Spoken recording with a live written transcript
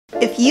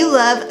If you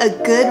love a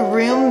good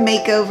room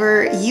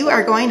makeover, you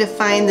are going to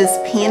find this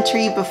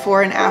pantry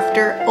before and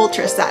after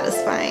ultra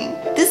satisfying.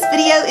 This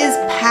video is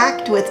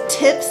packed with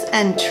tips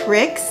and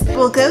tricks.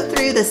 We'll go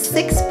through the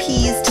 6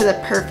 P's to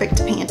the perfect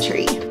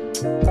pantry.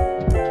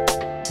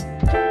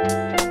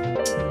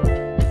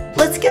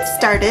 Let's get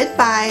started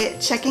by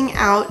checking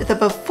out the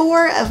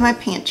before of my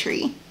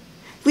pantry.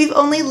 We've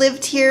only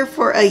lived here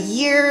for a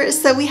year,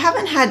 so we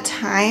haven't had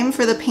time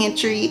for the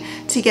pantry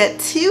to get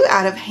too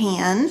out of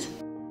hand.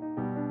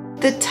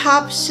 The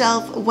top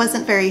shelf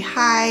wasn't very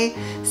high,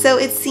 so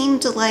it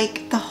seemed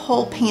like the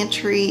whole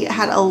pantry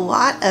had a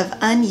lot of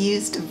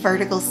unused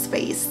vertical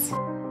space.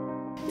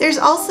 There's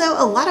also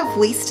a lot of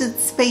wasted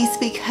space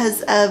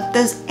because of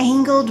those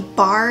angled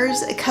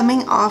bars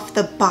coming off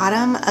the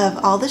bottom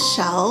of all the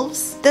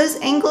shelves. Those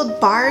angled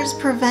bars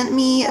prevent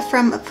me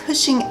from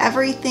pushing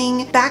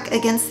everything back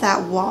against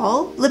that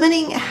wall,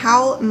 limiting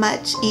how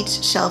much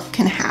each shelf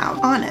can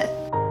have on it.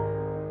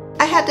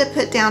 I had to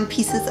put down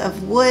pieces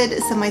of wood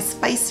so my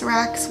spice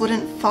racks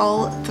wouldn't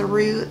fall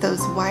through those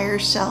wire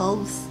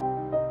shelves.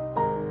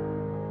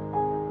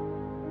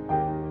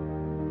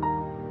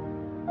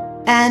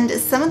 And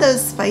some of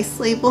those spice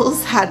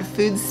labels had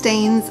food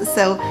stains,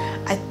 so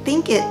I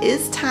think it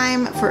is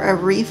time for a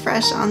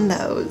refresh on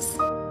those.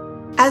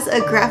 As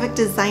a graphic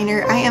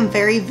designer, I am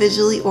very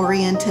visually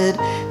oriented,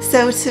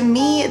 so to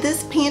me,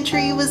 this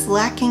pantry was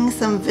lacking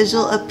some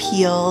visual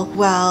appeal.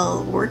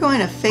 Well, we're going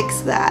to fix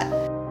that.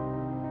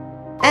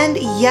 And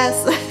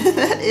yes,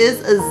 that is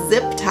a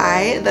zip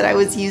tie that I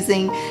was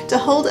using to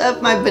hold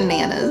up my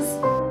bananas.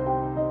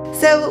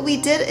 So we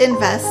did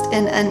invest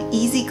in an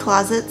easy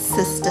closet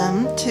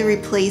system to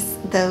replace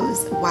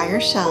those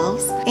wire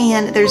shelves.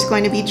 And there's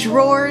going to be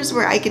drawers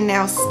where I can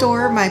now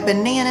store my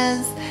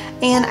bananas.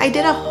 And I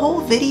did a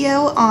whole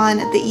video on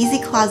the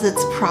easy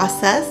closets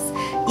process,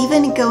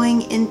 even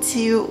going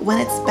into when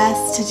it's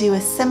best to do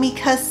a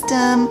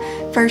semi-custom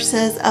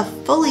versus a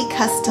fully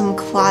custom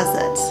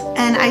closet.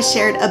 And I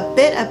shared a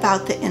bit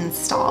about the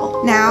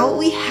install. Now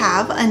we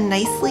have a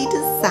nicely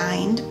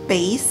designed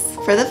base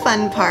for the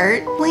fun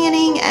part,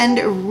 planning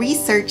and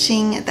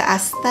researching the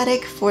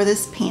aesthetic for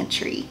this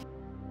pantry.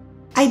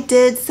 I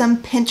did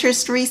some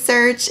Pinterest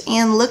research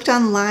and looked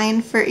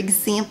online for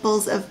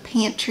examples of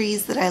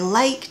pantries that I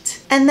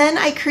liked. And then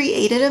I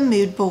created a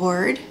mood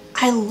board.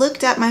 I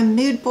looked at my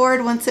mood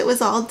board once it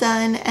was all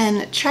done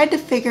and tried to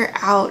figure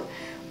out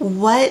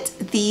what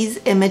these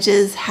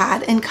images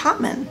had in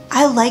common.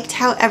 I liked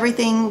how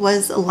everything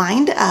was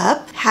lined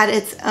up, had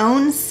its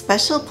own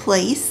special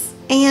place,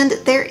 and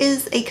there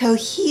is a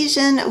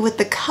cohesion with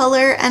the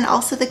color and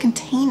also the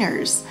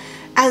containers.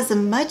 As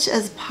much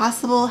as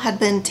possible had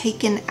been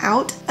taken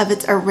out of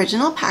its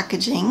original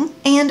packaging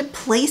and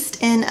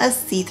placed in a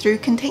see-through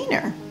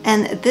container.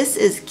 And this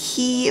is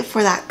key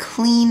for that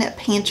clean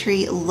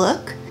pantry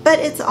look, but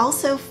it's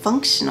also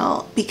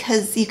functional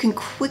because you can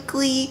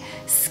quickly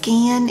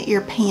scan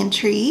your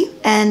pantry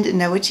and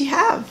know what you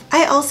have.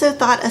 I also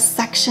thought a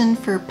section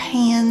for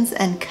pans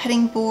and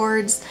cutting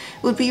boards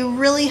would be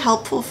really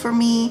helpful for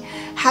me.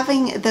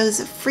 Having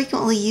those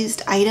frequently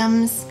used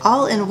items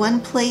all in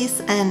one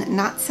place and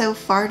not so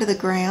far to the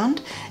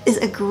ground is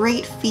a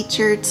great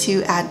feature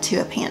to add to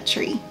a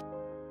pantry.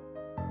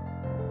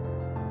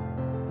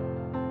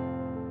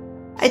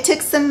 I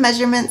took some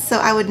measurements so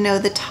I would know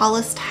the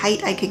tallest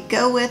height I could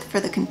go with for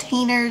the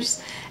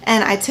containers,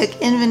 and I took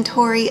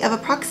inventory of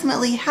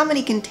approximately how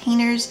many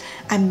containers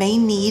I may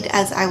need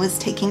as I was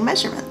taking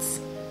measurements.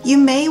 You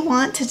may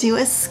want to do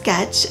a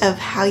sketch of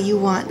how you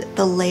want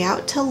the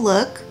layout to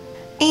look,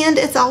 and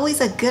it's always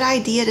a good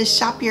idea to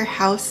shop your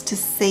house to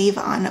save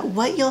on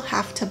what you'll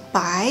have to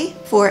buy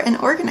for an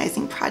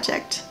organizing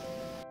project.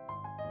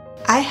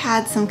 I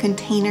had some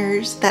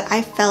containers that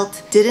I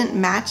felt didn't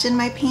match in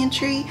my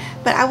pantry,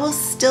 but I will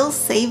still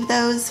save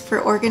those for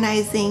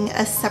organizing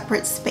a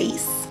separate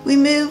space. We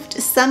moved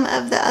some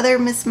of the other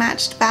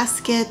mismatched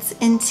baskets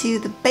into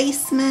the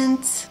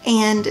basement,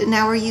 and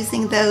now we're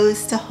using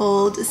those to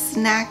hold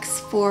snacks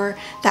for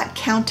that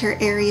counter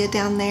area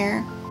down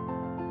there.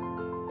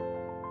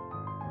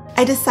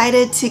 I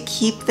decided to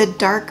keep the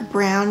dark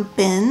brown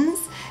bins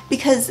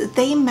because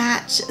they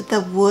match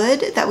the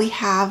wood that we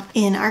have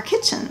in our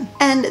kitchen.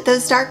 And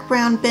those dark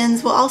brown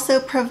bins will also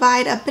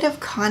provide a bit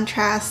of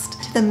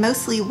contrast to the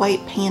mostly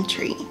white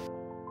pantry.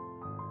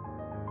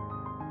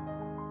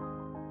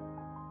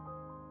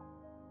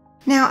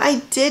 Now,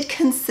 I did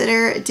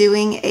consider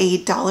doing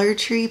a Dollar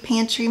Tree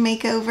pantry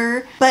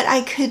makeover, but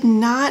I could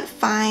not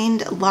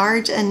find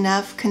large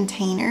enough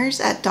containers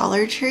at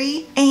Dollar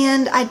Tree,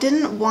 and I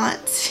didn't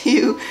want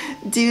to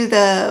do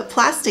the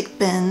plastic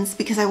bins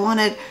because I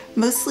wanted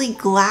mostly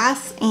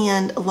glass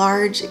and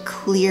large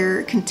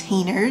clear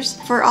containers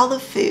for all the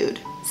food.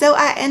 So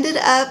I ended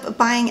up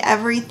buying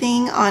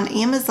everything on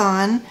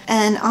Amazon,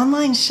 and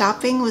online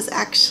shopping was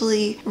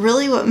actually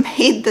really what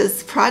made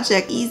this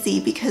project easy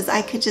because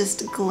I could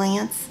just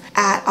glance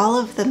at all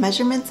of the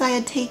measurements I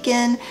had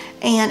taken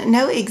and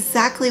know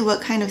exactly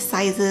what kind of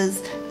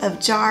sizes of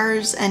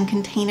jars and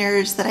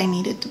containers that I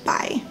needed to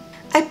buy.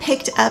 I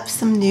picked up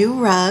some new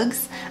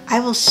rugs. I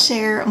will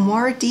share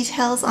more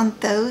details on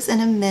those in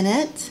a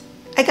minute.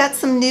 I got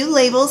some new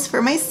labels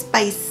for my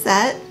spice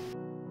set.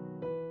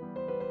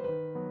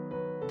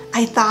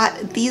 I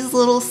thought these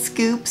little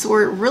scoops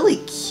were really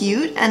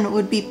cute and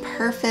would be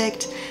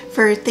perfect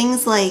for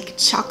things like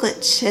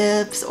chocolate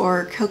chips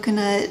or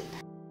coconut.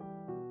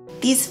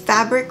 These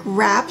fabric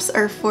wraps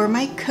are for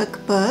my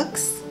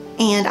cookbooks,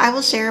 and I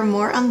will share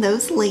more on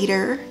those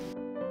later.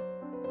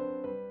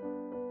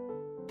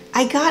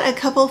 I got a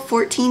couple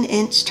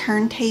 14-inch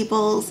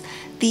turntables.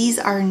 These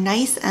are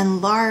nice and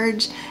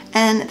large,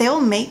 and they will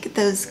make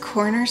those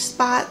corner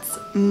spots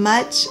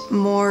much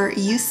more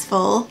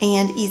useful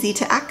and easy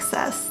to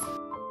access.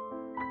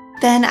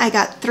 Then I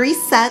got 3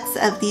 sets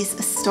of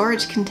these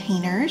storage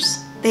containers.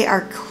 They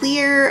are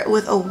clear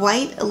with a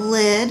white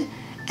lid,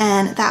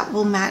 and that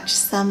will match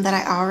some that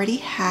I already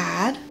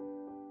had.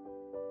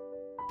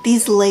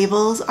 These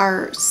labels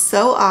are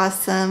so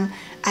awesome.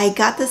 I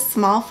got the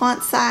small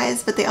font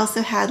size, but they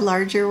also had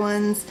larger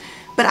ones.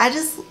 But I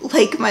just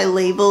like my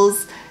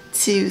labels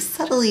to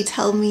subtly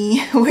tell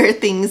me where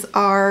things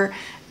are,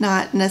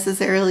 not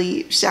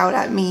necessarily shout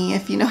at me,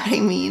 if you know what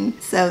I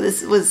mean. So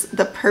this was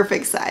the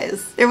perfect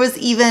size. There was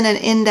even an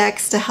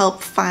index to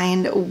help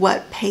find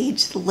what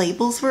page the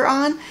labels were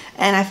on,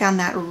 and I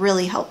found that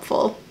really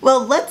helpful.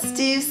 Well, let's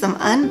do some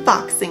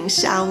unboxing,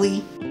 shall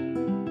we?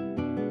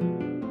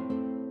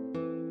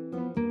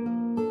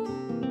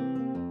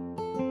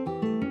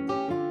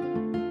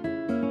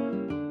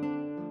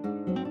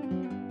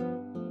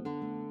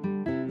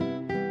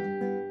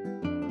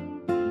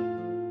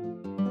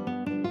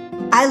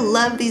 I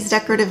love these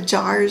decorative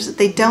jars.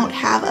 They don't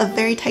have a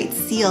very tight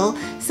seal,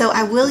 so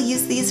I will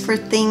use these for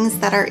things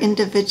that are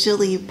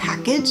individually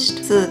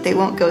packaged so that they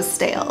won't go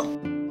stale.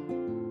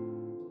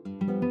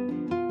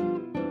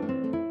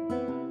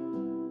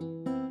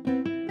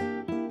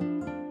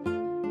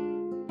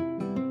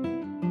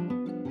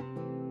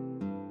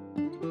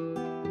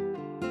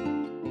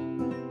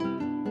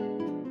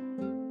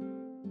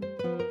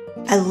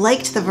 I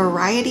liked the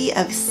variety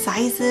of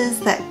sizes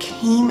that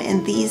came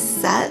in these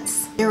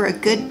sets. They were a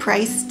good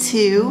price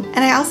too,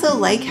 and I also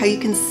like how you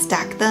can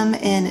stack them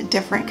in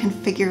different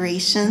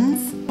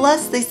configurations.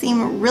 Plus, they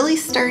seem really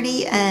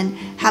sturdy and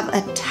have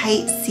a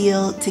tight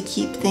seal to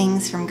keep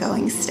things from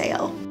going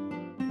stale.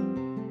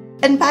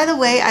 And by the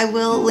way, I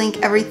will link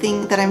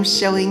everything that I'm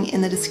showing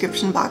in the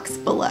description box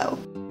below.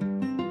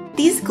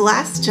 These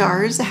glass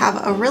jars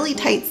have a really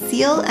tight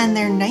seal and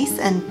they're nice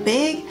and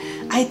big.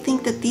 I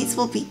think that these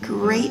will be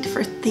great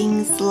for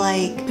things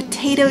like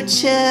potato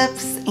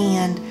chips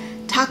and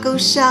taco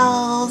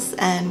shells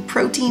and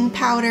protein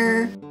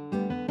powder.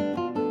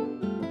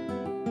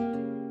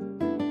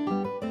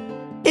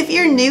 If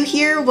you're new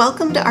here,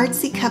 welcome to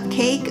Artsy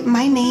Cupcake.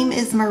 My name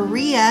is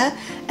Maria,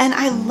 and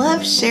I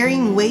love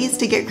sharing ways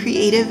to get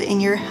creative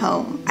in your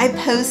home. I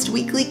post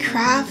weekly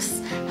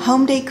crafts,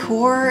 home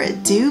decor,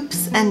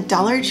 dupes, and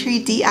Dollar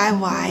Tree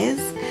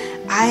DIYs.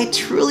 I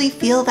truly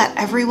feel that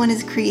everyone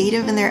is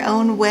creative in their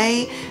own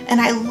way,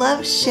 and I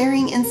love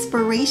sharing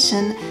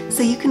inspiration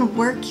so you can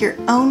work your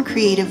own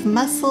creative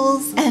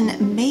muscles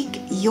and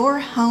make your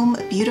home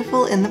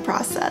beautiful in the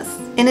process.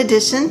 In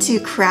addition to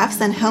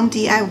crafts and home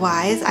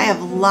DIYs, I have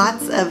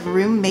lots of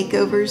room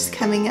makeovers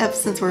coming up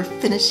since we're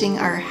finishing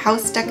our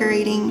house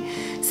decorating.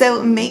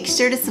 So make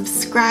sure to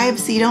subscribe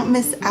so you don't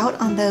miss out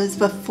on those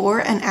before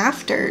and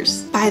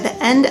afters. By the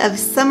end of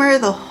summer,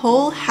 the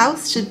whole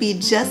house should be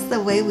just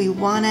the way we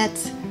want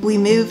it. We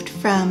moved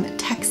from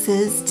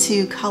Texas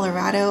to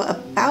Colorado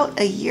about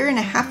a year and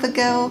a half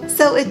ago,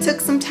 so it took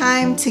some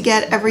time to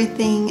get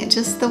everything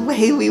just the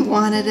way we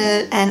wanted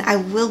it, and I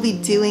will be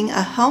doing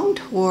a home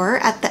tour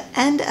at the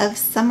end of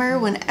summer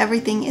when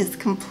everything is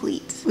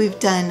complete. We've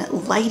done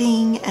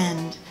lighting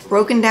and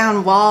broken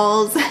down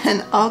walls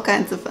and all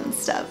kinds of fun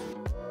stuff.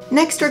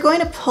 Next, we're going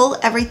to pull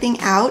everything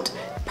out,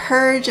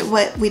 purge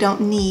what we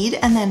don't need,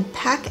 and then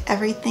pack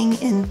everything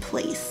in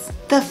place.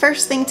 The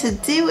first thing to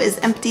do is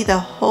empty the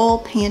whole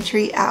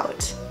pantry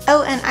out.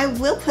 Oh, and I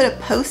will put a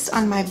post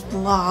on my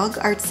blog,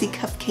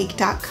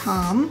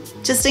 artsycupcake.com,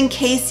 just in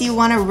case you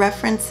want to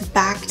reference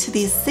back to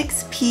these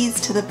 6 P's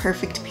to the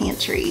perfect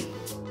pantry.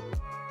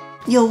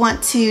 You'll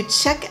want to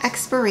check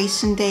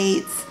expiration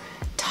dates,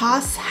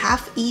 toss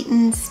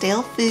half-eaten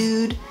stale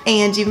food,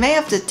 and you may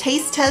have to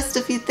taste test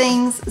a few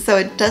things so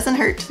it doesn't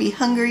hurt to be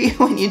hungry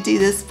when you do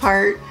this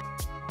part.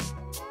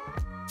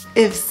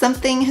 If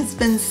something has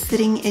been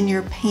sitting in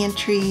your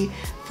pantry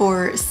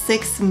for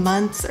 6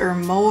 months or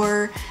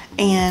more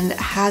and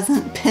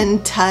hasn't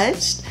been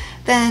touched,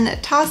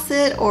 then toss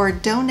it or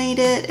donate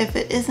it if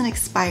it isn't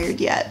expired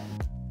yet.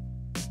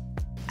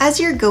 As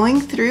you're going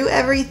through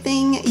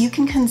everything, you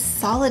can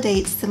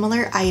consolidate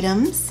similar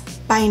items.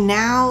 By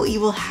now, you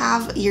will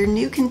have your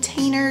new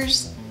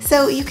containers,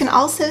 so you can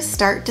also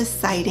start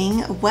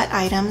deciding what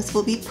items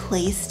will be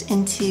placed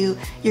into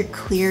your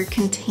clear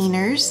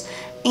containers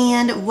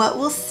and what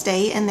will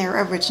stay in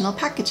their original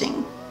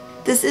packaging.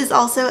 This is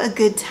also a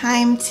good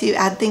time to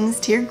add things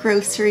to your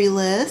grocery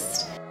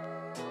list.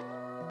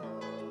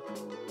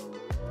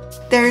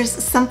 There's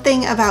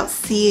something about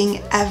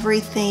seeing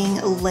everything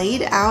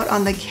laid out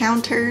on the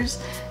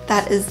counters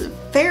that is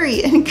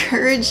very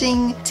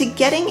encouraging to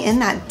getting in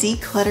that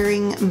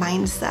decluttering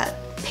mindset.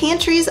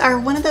 Pantries are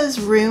one of those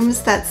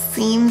rooms that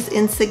seems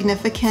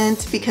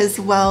insignificant because,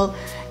 well,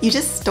 you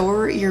just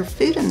store your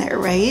food in there,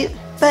 right?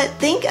 But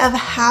think of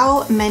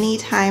how many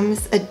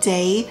times a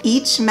day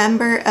each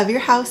member of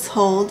your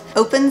household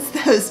opens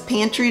those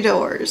pantry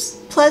doors.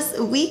 Plus,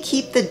 we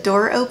keep the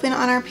door open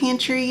on our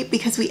pantry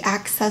because we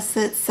access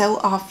it so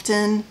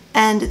often.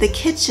 And the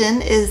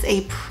kitchen is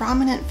a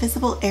prominent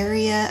visible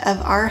area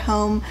of our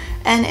home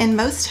and in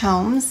most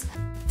homes.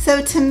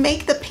 So to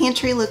make the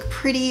pantry look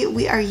pretty,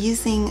 we are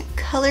using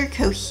color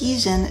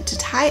cohesion to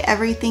tie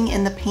everything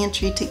in the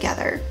pantry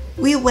together.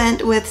 We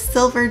went with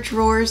silver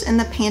drawers in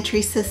the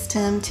pantry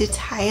system to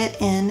tie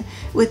it in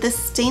with the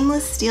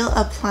stainless steel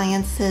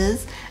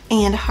appliances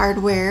and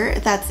hardware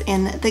that's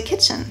in the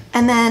kitchen.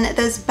 And then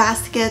those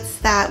baskets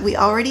that we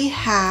already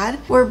had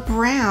were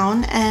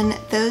brown, and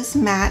those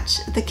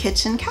match the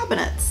kitchen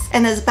cabinets.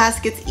 And those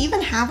baskets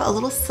even have a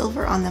little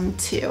silver on them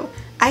too.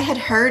 I had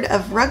heard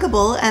of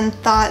Ruggable and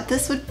thought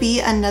this would be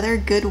another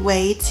good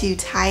way to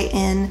tie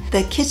in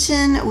the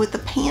kitchen with the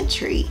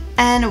pantry.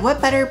 And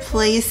what better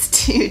place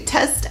to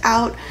test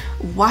out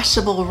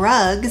washable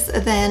rugs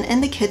than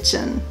in the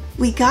kitchen?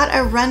 We got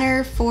a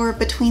runner for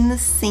between the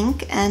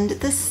sink and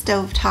the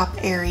stovetop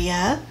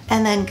area,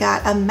 and then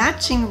got a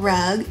matching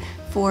rug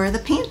for the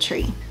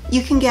pantry.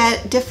 You can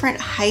get different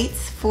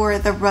heights for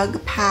the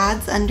rug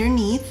pads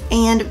underneath,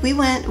 and we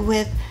went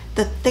with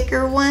the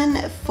thicker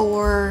one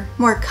for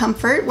more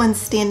comfort when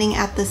standing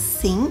at the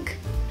sink,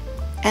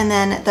 and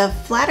then the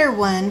flatter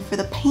one for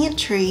the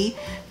pantry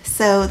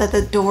so that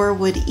the door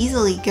would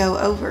easily go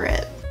over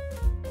it.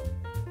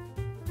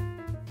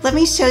 Let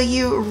me show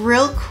you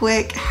real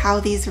quick how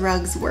these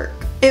rugs work.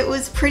 It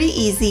was pretty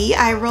easy.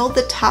 I rolled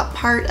the top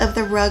part of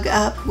the rug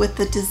up with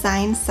the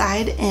design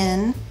side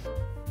in.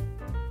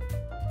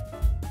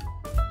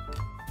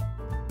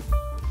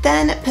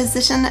 Then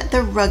position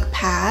the rug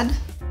pad.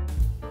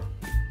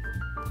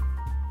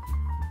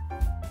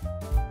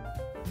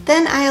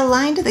 Then I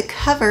aligned the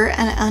cover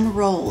and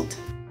unrolled.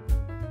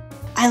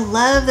 I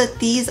love that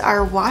these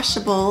are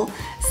washable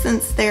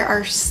since there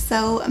are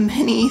so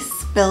many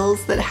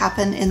spills that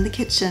happen in the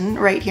kitchen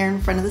right here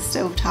in front of the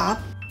stovetop.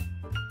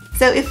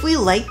 So if we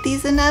like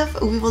these enough,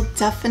 we will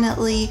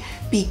definitely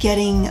be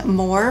getting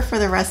more for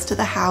the rest of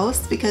the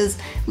house because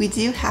we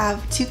do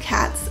have 2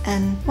 cats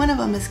and one of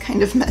them is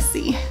kind of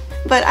messy.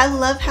 But I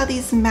love how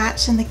these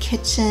match in the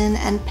kitchen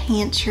and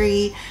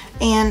pantry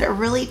and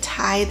really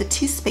tie the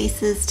 2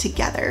 spaces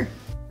together.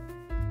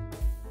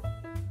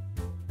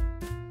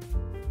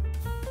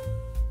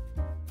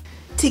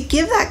 To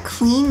give that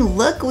clean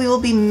look, we will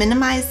be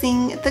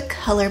minimizing the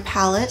color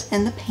palette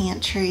in the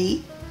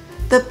pantry.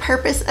 The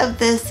purpose of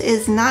this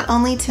is not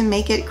only to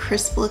make it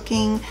crisp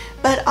looking,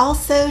 but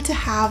also to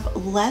have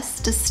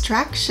less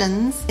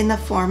distractions in the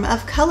form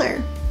of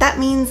color. That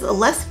means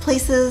less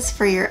places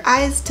for your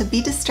eyes to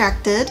be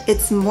distracted.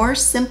 It's more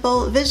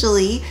simple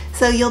visually,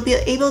 so you'll be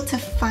able to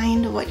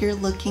find what you're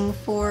looking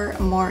for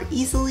more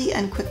easily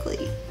and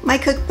quickly. My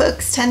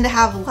cookbooks tend to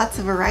have lots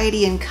of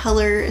variety in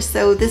color,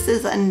 so this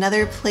is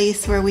another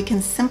place where we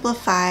can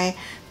simplify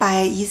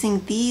by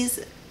using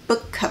these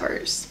book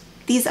covers.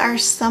 These are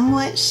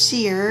somewhat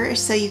sheer,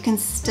 so you can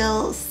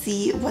still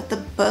see what the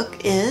book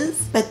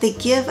is, but they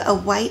give a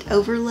white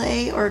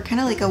overlay or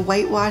kind of like a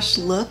whitewash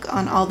look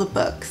on all the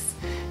books.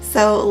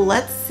 So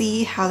let's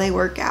see how they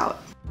work out.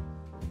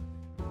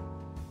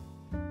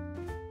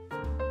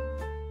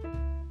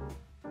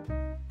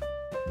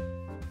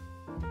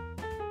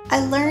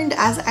 I learned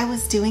as I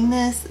was doing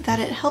this that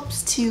it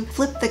helps to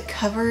flip the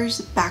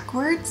covers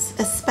backwards,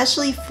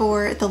 especially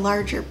for the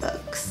larger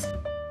books.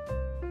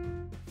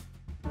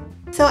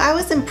 So I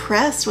was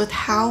impressed with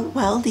how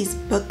well these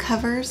book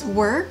covers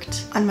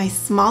worked on my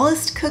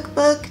smallest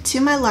cookbook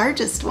to my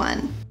largest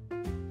one.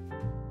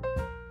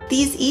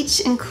 These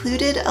each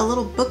included a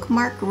little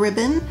bookmark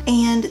ribbon,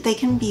 and they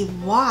can be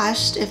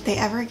washed if they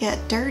ever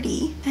get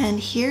dirty. And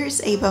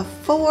here's a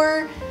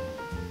before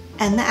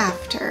and the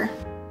after.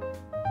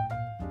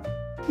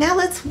 Now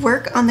let's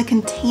work on the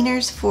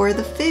containers for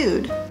the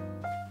food.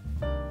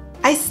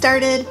 I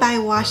started by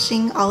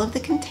washing all of the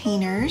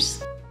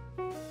containers.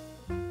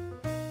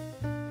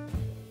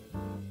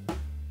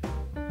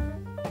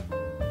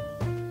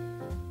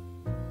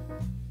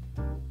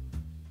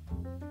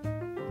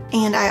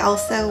 And I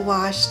also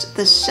washed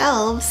the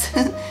shelves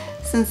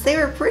since they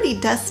were pretty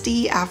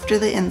dusty after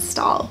the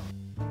install.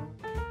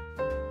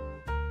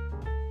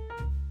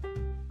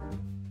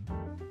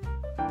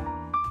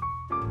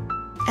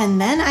 And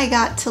then I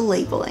got to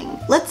labeling.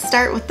 Let's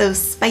start with those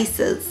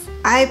spices.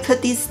 I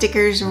put these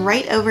stickers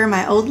right over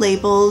my old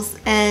labels,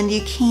 and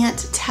you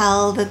can't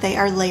tell that they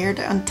are layered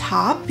on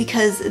top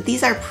because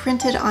these are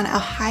printed on a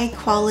high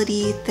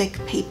quality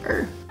thick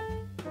paper.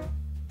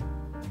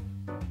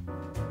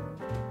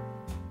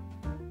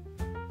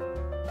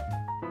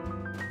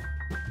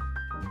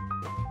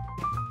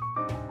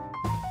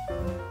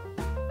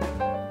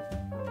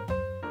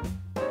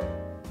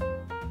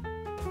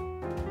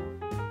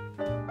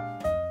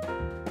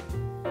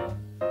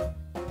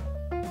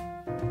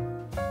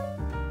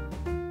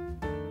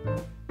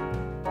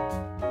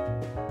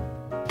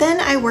 Then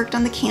I worked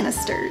on the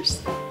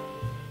canisters.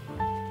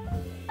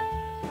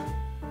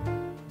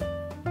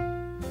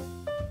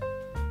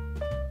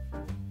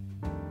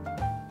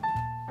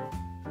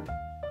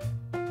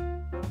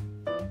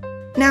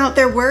 Now,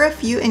 there were a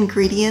few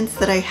ingredients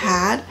that I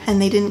had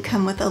and they didn't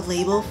come with a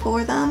label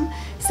for them.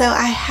 So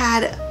I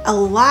had a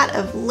lot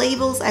of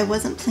labels I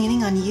wasn't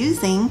planning on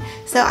using,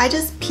 so I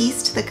just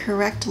pieced the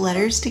correct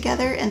letters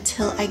together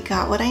until I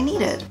got what I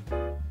needed.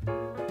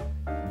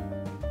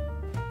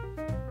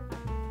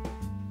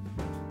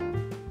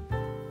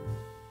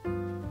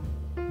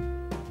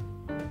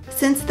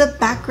 Since the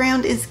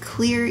background is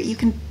clear, you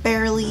can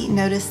barely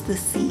notice the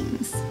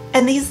seams.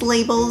 And these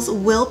labels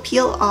will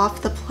peel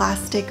off the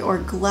plastic or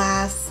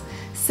glass,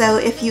 so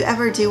if you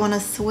ever do want to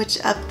switch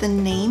up the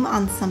name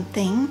on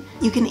something,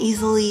 you can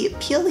easily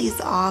peel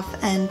these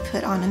off and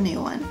put on a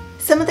new one.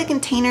 Some of the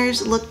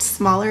containers looked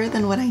smaller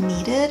than what I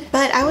needed,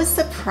 but I was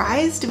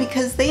surprised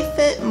because they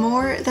fit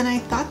more than I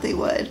thought they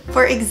would.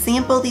 For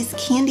example, these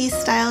candy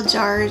style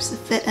jars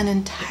fit an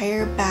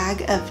entire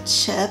bag of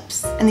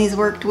chips, and these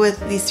worked with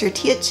these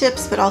tortilla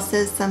chips but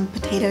also some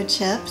potato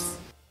chips.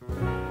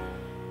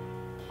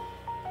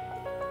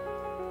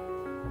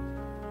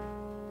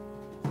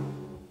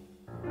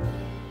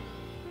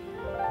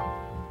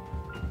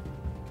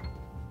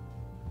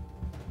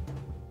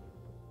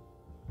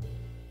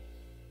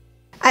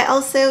 I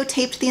also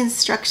taped the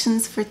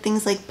instructions for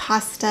things like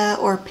pasta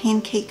or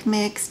pancake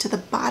mix to the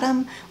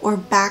bottom or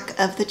back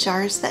of the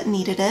jars that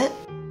needed it.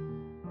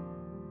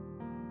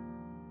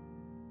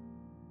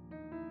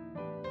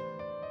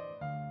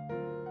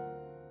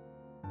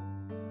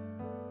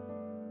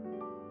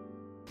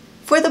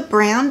 For the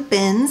brown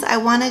bins, I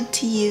wanted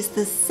to use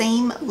the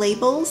same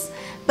labels,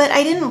 but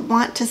I didn't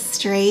want to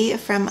stray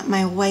from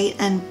my white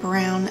and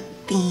brown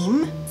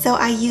theme. So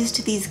I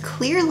used these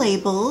clear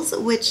labels,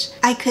 which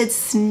I could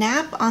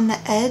snap on the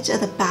edge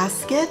of the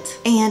basket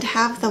and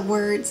have the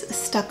words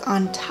stuck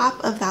on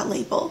top of that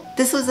label.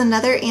 This was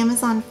another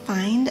Amazon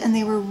find and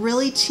they were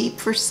really cheap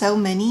for so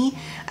many.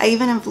 I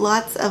even have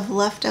lots of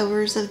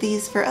leftovers of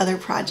these for other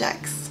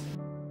projects.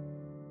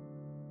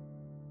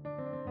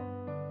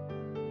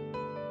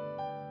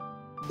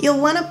 You'll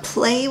want to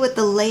play with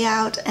the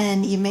layout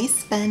and you may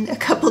spend a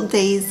couple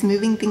days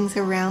moving things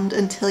around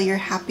until you're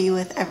happy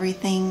with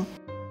everything.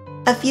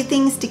 A few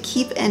things to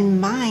keep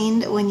in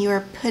mind when you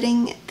are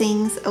putting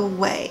things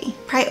away.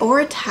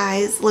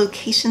 Prioritize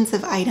locations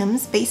of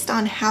items based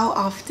on how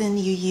often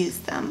you use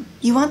them.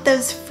 You want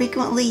those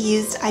frequently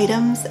used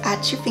items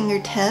at your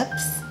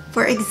fingertips.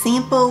 For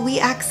example, we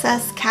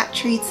access cat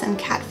treats and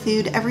cat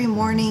food every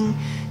morning,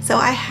 so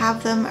I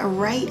have them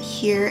right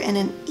here in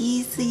an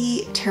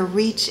easy to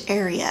reach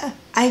area.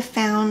 I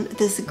found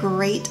this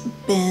great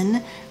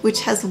bin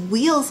which has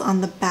wheels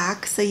on the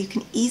back so you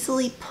can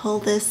easily pull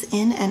this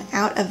in and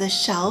out of the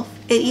shelf.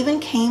 It even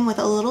came with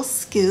a little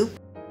scoop.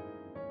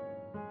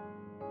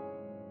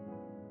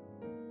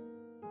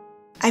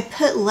 I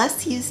put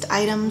less used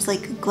items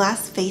like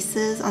glass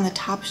vases on the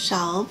top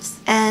shelves,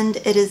 and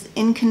it is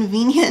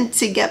inconvenient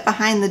to get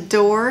behind the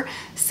door,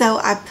 so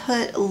I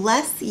put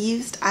less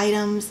used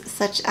items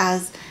such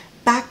as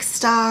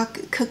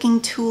backstock, cooking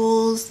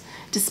tools,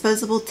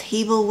 disposable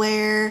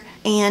tableware,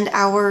 and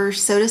our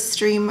soda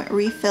stream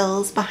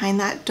refills behind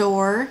that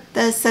door.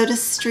 The soda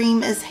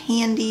stream is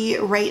handy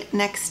right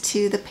next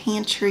to the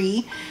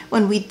pantry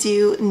when we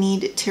do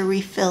need to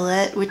refill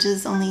it, which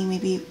is only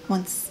maybe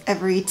once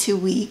every 2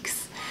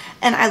 weeks.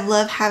 And I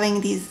love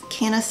having these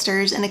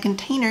canisters in a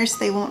container so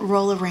they won't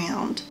roll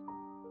around.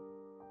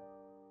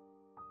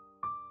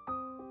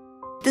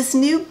 This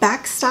new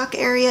backstock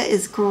area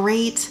is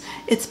great.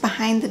 It's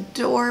behind the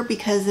door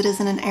because it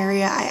isn't an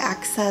area I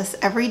access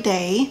every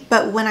day.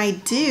 But when I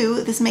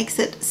do, this makes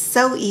it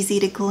so easy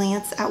to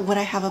glance at what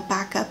I have a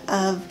backup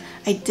of.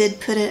 I did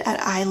put it at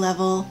eye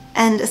level,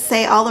 and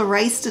say all the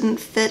rice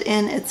didn't fit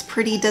in its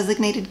pretty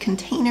designated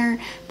container,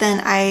 then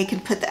I can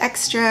put the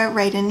extra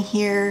right in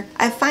here.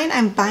 I find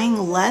I'm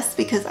buying less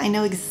because I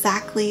know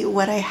exactly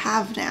what I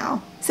have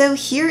now. So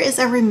here is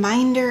a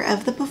reminder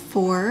of the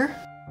before.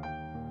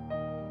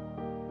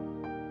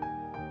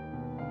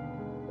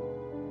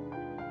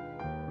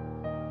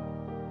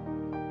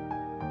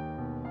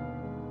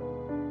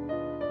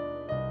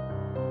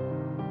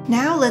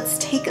 Now let's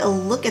take a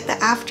look at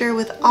the after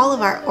with all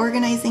of our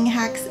organizing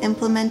hacks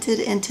implemented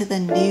into the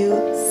new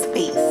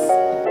space.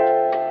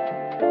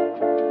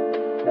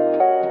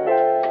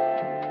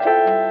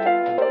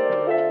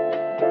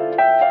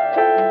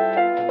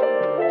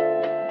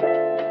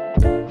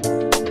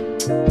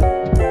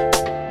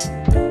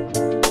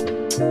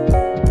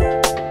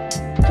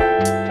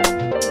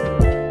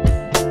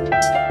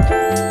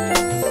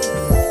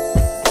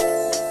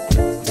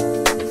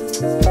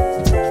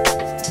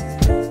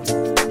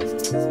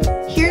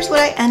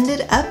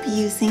 Ended up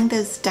using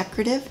those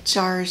decorative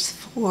jars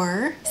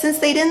for. Since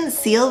they didn't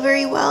seal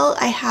very well,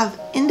 I have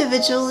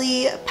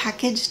individually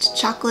packaged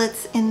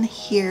chocolates in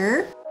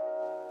here.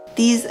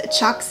 These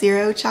Choc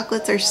Zero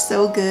chocolates are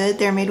so good.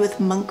 They're made with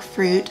monk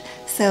fruit,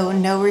 so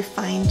no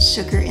refined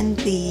sugar in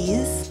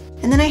these.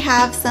 And then I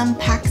have some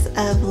packs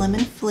of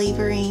lemon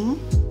flavoring.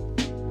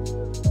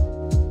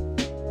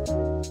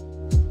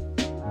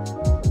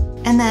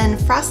 And then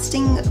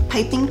frosting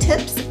piping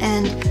tips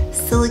and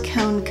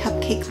silicone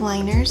cupcake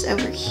liners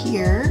over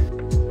here.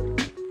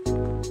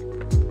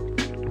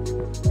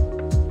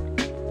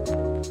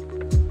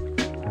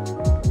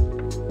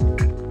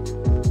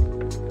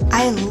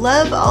 I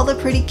love all the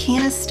pretty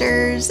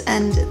canisters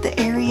and the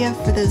area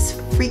for those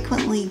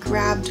frequently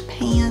grabbed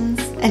pans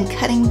and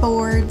cutting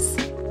boards.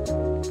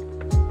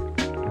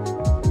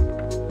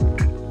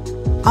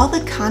 All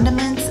the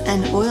condiments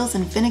and oils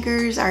and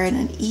vinegars are at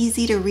an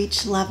easy to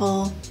reach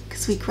level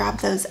because we grab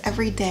those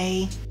every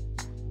day.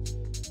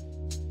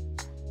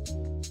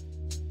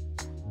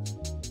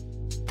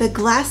 The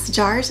glass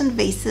jars and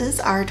vases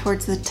are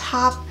towards the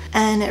top,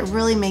 and it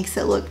really makes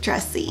it look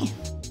dressy.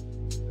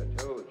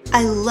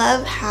 I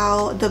love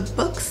how the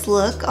books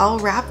look all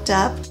wrapped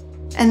up,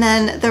 and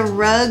then the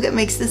rug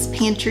makes this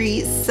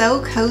pantry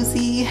so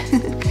cozy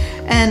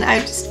and I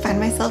just find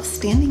myself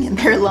standing in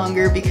there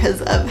longer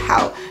because of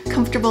how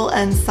comfortable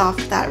and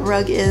soft that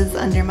rug is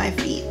under my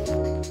feet.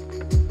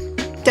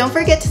 Don't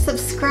forget to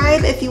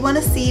subscribe if you want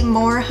to see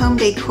more home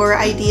decor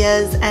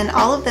ideas and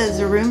all of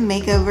those room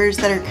makeovers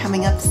that are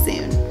coming up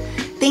soon.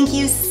 Thank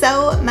you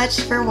so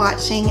much for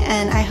watching,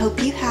 and I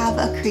hope you have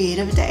a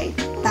creative day.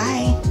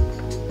 Bye!